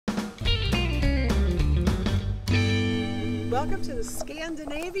Welcome to the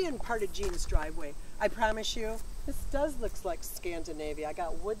Scandinavian part of Jean's driveway. I promise you, this does look like Scandinavia. I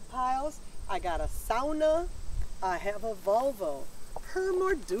got wood piles, I got a sauna, I have a Volvo. Per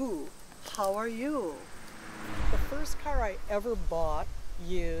mordu, how are you? The first car I ever bought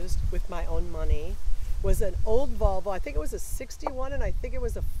used with my own money was an old Volvo. I think it was a 61 and I think it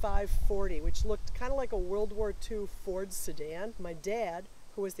was a 540, which looked kind of like a World War II Ford sedan. My dad,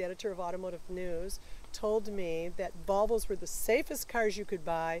 who was the editor of Automotive News, told me that Volvos were the safest cars you could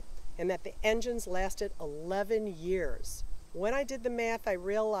buy and that the engines lasted 11 years. When I did the math, I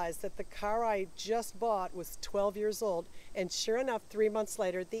realized that the car I just bought was 12 years old, and sure enough, 3 months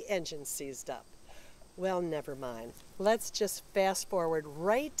later, the engine seized up. Well, never mind. Let's just fast forward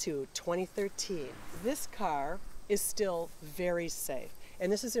right to 2013. This car is still very safe, and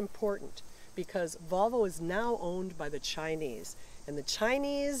this is important because Volvo is now owned by the Chinese. And the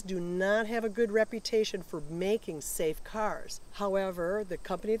Chinese do not have a good reputation for making safe cars. However, the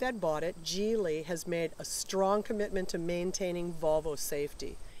company that bought it, Geely, has made a strong commitment to maintaining Volvo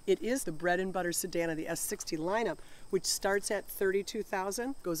safety. It is the bread and butter sedan of the S60 lineup, which starts at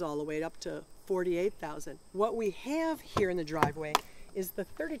 $32,000, goes all the way up to $48,000. What we have here in the driveway is the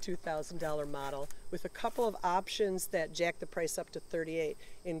 $32,000 model with a couple of options that jack the price up to $38,000,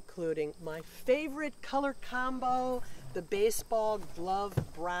 including my favorite color combo, the baseball glove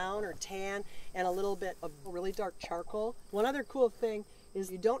brown or tan, and a little bit of really dark charcoal. One other cool thing is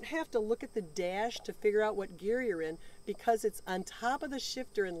you don't have to look at the dash to figure out what gear you're in because it's on top of the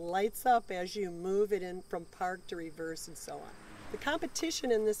shifter and lights up as you move it in from park to reverse and so on. The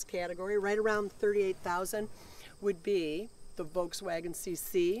competition in this category, right around $38,000, would be the Volkswagen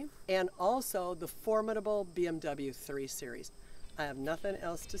CC and also the formidable BMW 3 Series. I have nothing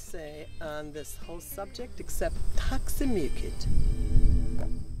else to say on this whole subject except tack så mycket.